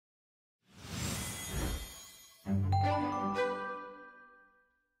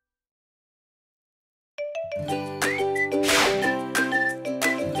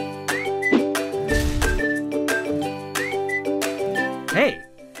Hey,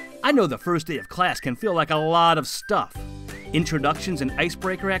 I know the first day of class can feel like a lot of stuff. Introductions and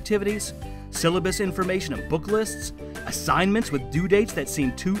icebreaker activities, syllabus information and book lists, assignments with due dates that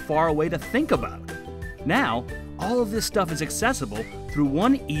seem too far away to think about. Now, all of this stuff is accessible through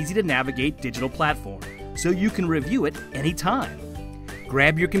one easy-to-navigate digital platform, so you can review it anytime.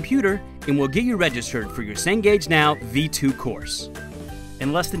 Grab your computer and we'll get you registered for your Cengage CNOWv2 course.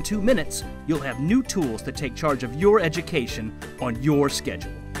 In less than 2 minutes, you'll have new tools to take charge of your education on your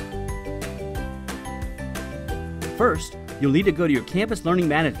schedule. First, you'll need to go to your campus learning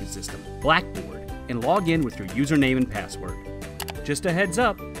management system, Blackboard, and log in with your username and password. Just a heads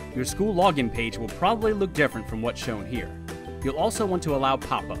up, your school login page will probably look different from what's shown here. You'll also want to allow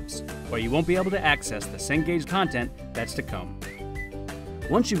pop-ups, or you won't be able to access the Cengage content that's to come.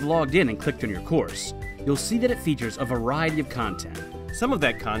 Once you've logged in and clicked on your course, you'll see that it features a variety of content. Some of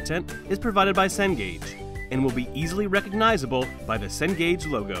that content is provided by Cengage and will be easily recognizable by the Cengage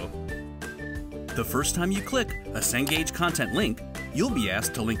logo. The first time you click a Cengage content link, you'll be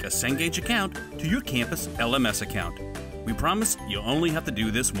asked to link a Cengage account to your campus LMS account. We promise you'll only have to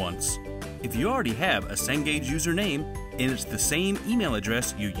do this once. If you already have a Cengage username and it's the same email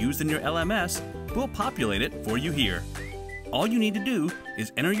address you used in your LMS, we'll populate it for you here. All you need to do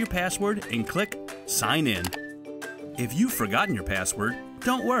is enter your password and click Sign In. If you've forgotten your password,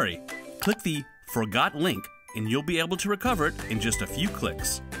 don't worry. Click the Forgot link and you'll be able to recover it in just a few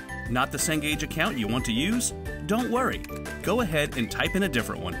clicks. Not the Cengage account you want to use? Don't worry. Go ahead and type in a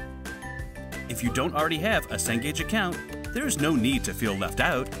different one. If you don't already have a Cengage account, there's no need to feel left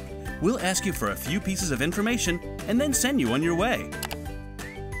out. We'll ask you for a few pieces of information and then send you on your way.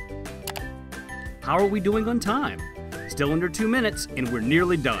 How are we doing on time? Still under 2 minutes and we're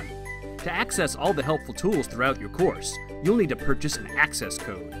nearly done. To access all the helpful tools throughout your course, you'll need to purchase an access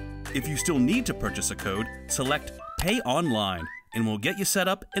code. If you still need to purchase a code, select Pay Online and we'll get you set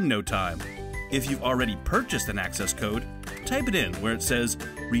up in no time. If you've already purchased an access code, type it in where it says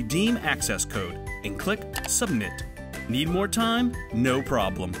Redeem Access Code and click Submit. Need more time? No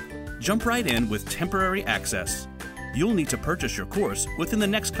problem. Jump right in with temporary access. You'll need to purchase your course within the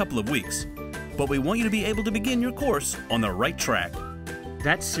next couple of weeks, but we want you to be able to begin your course on the right track.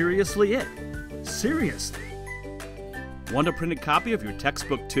 That's seriously it. Seriously. Want a printed copy of your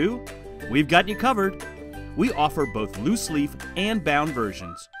textbook too? We've got you covered. We offer both loose leaf and bound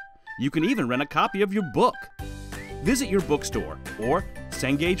versions. You can even rent a copy of your book. Visit your bookstore or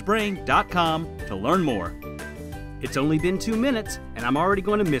cengagebrain.com to learn more. It's only been 2 minutes and I'm already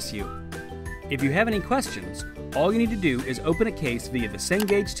going to miss you. If you have any questions, all you need to do is open a case via the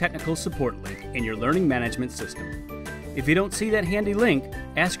Cengage Technical Support link in your learning management system. If you don't see that handy link,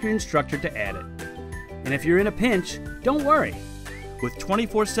 ask your instructor to add it. And if you're in a pinch, don't worry. With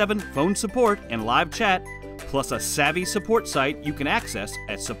 24/7 phone support and live chat, plus a savvy support site you can access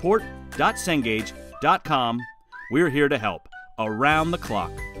at support.cengage.com, we're here to help, around the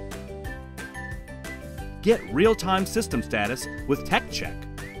clock. Get real-time system status with TechCheck.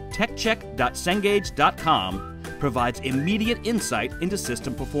 TechCheck.cengage.com provides immediate insight into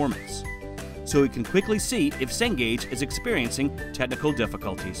system performance, so we can quickly see if Cengage is experiencing technical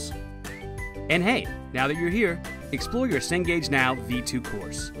difficulties. And hey, now that you're here, explore your Cengage CNOWv2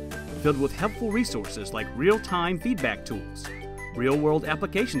 course, filled with helpful resources like real-time feedback tools, real-world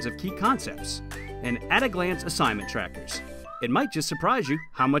applications of key concepts, and at-a-glance assignment trackers. It might just surprise you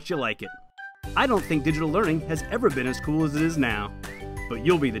how much you like it. I don't think digital learning has ever been as cool as it is now, but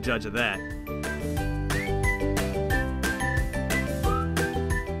you'll be the judge of that.